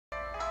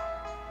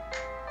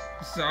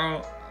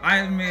So,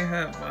 I may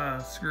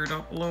have screwed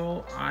up a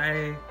little.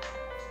 I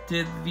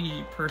did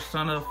the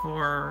Persona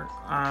 4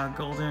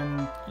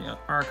 Golden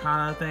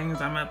Arcana things.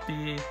 I'm at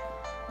the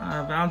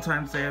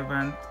Valentine's Day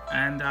event,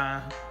 and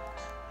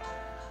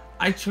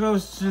I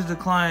chose to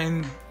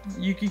decline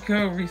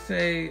Yukiko,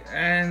 Rise,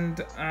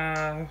 and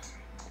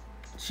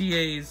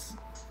Chie's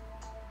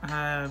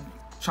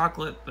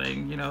chocolate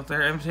thing. You know,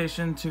 their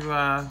invitation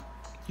to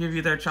give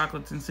you their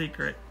chocolates in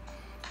secret.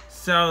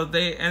 So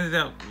they ended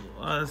up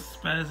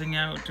spazzing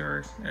out,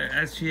 or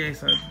as Chie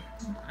said,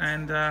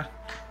 and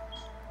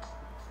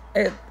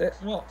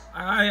well,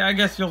 I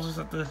guess you'll just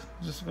have to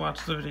just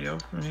watch the video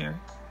from here.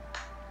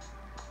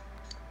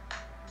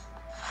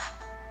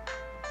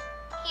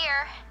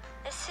 Here,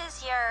 this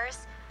is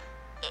yours.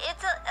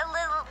 It's a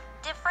little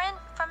different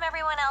from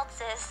everyone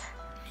else's.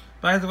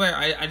 By the way,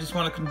 I just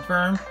want to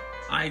confirm,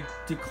 I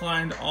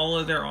declined all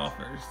of their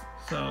offers,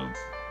 so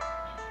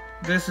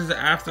this is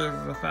after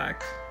the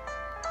fact.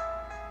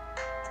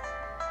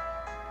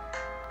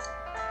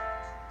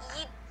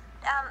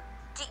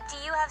 Do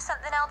you have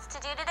something else to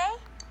do today?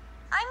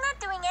 I'm not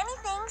doing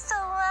anything, so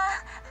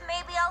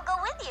maybe I'll go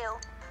with you.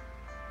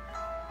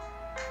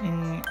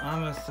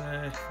 I'm gonna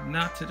say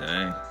not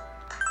today.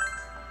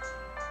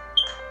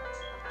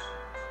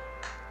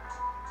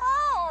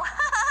 Oh,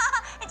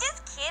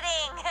 just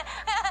kidding.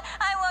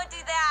 I won't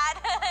do that.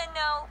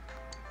 No.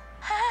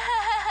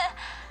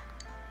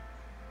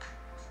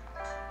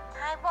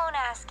 I won't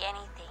ask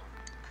anything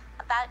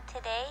about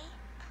today,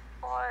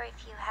 or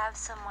if you have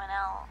someone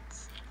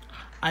else.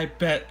 I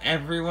bet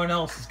everyone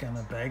else is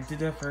gonna beg to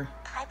differ.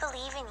 I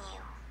believe in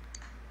you.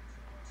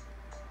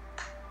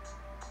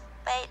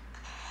 But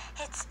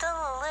it's still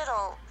a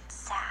little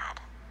sad.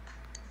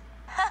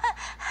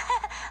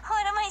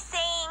 What am I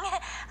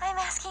saying? I'm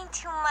asking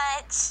too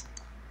much.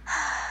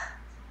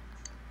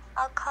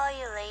 I'll call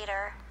you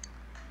later.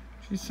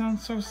 She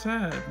sounds so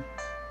sad.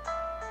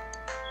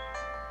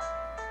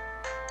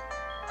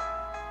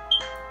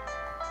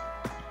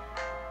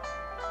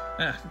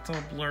 It's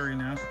all blurry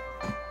now.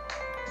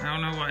 I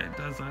don't know why it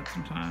does that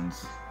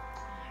sometimes.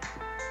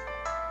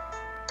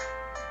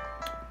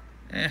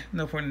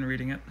 No point in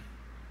reading it.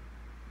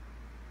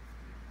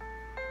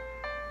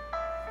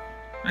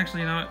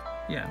 Actually, you know what?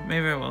 Yeah,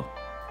 maybe I will.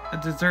 A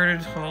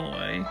deserted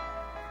hallway.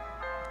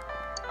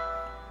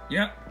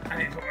 Yep, I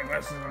need to put my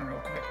glasses on real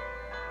quick.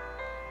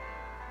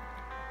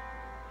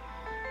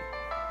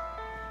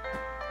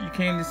 You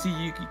came to see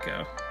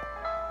Yukiko.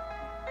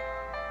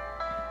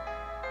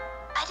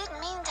 I didn't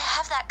mean to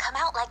have that come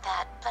out like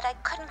that, but I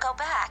couldn't go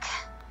back.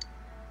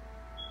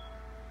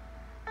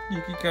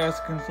 Yukiko has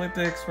a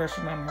conflicted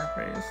expression on her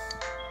face.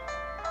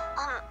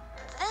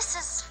 This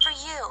is for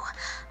you.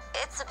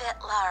 It's a bit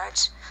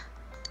large.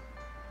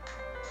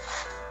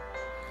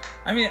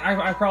 I mean,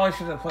 I probably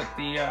should have put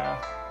the, you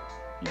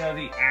know,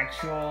 the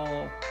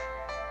actual,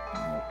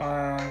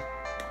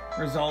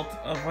 result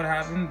of what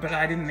happened, but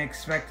I didn't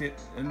expect it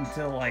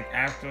until, like,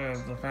 after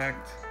the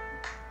fact.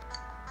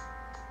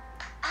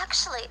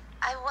 Actually,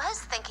 I was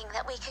thinking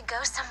that we could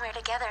go somewhere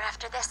together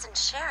after this and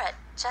share it,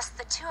 just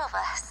the two of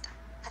us.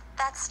 But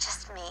that's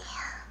just me.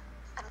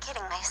 I'm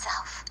kidding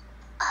myself.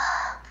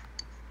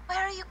 Where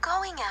are you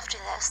going after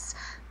this?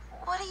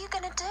 What are you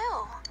gonna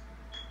do?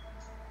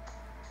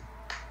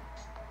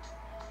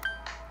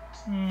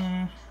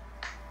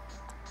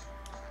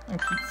 I'll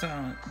keep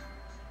silent.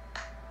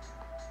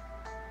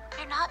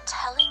 You're not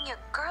telling your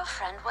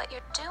girlfriend what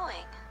you're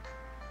doing.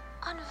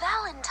 On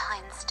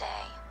Valentine's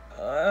Day.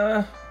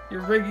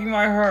 You're breaking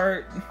my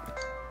heart.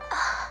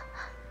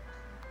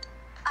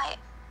 I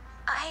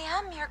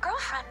am your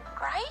girlfriend,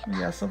 right?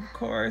 Yes, of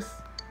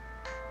course.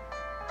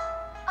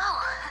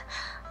 Oh,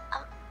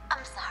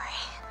 I'm sorry.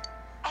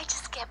 I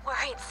just get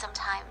worried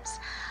sometimes.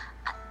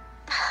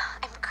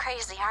 I'm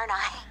crazy, aren't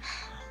I?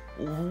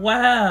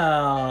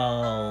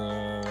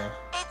 Well...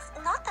 It's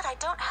not that I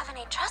don't have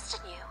any trust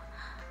in you.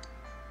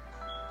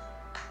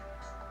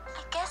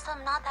 I guess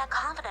I'm not that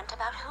confident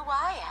about who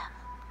I am.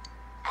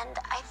 And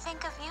I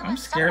think of you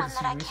as someone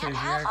that I can't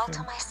have all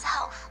to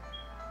myself.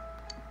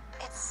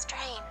 It's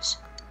strange.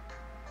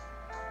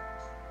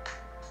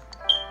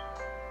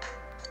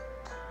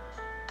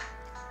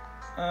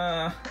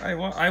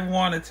 I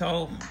want to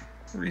tell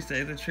Rise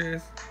the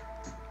truth.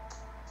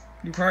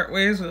 You part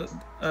ways with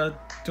a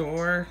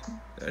dour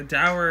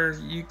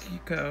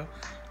Yukiko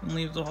and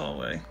leave the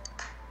hallway.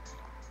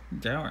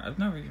 Dour? I've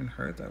never even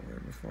heard that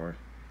word before.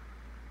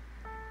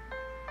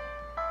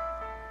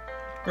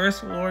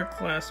 First floor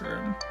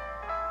classroom.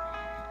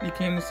 You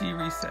came to see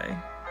Rise.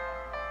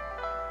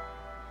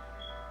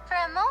 For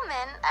a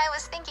moment, I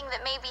was thinking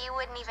that maybe you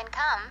wouldn't even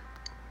come.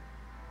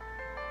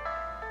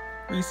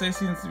 Rise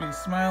seems to be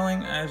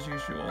smiling as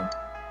usual.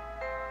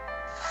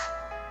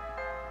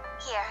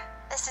 Here,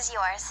 this is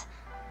yours.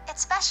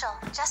 It's special,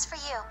 just for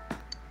you.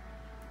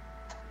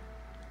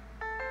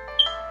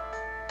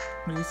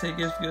 Rise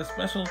gives you a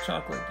special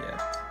chocolate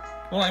gift.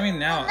 Well, I mean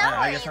now,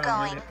 I guess I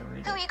don't really get to read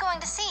it. Who are you going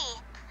to see?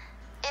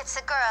 It's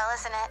a girl,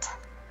 isn't it?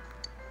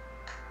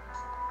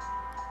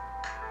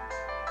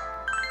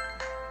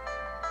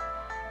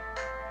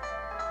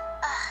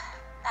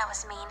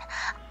 was mean.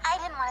 I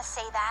didn't want to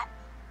say that.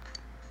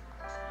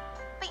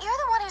 But you're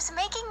the one who's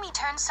making me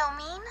turn so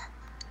mean.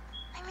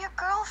 I'm your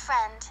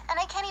girlfriend, and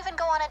I can't even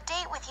go on a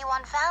date with you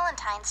on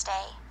Valentine's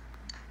Day.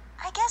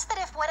 I guess that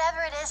if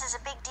whatever it is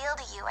a big deal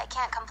to you, I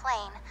can't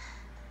complain.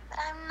 But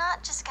I'm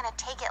not just gonna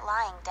take it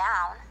lying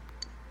down.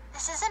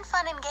 This isn't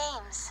fun and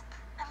games.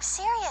 I'm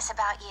serious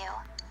about you.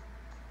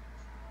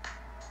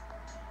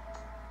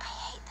 I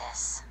hate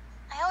this.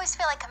 I always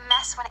feel like a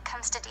mess when it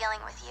comes to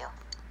dealing with you.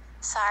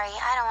 Sorry,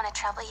 I don't want to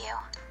trouble you.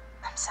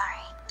 I'm sorry.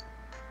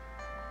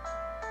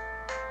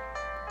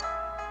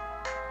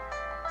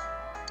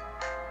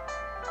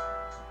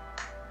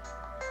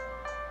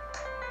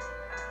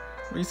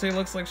 Rise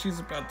looks like she's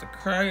about to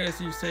cry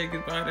as you say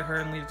goodbye to her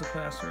and leave the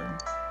classroom.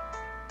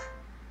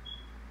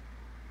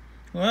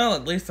 Well,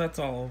 at least that's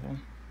all of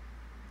them.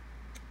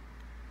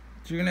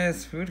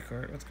 June's food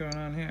court. What's going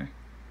on here?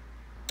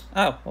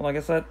 Oh, well, I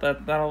guess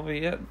that'll be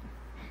it.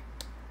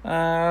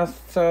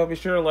 So be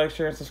sure to like,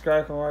 share, and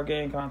subscribe for more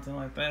game content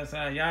like this.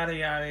 Yada,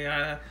 yada,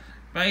 yada.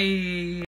 Bye!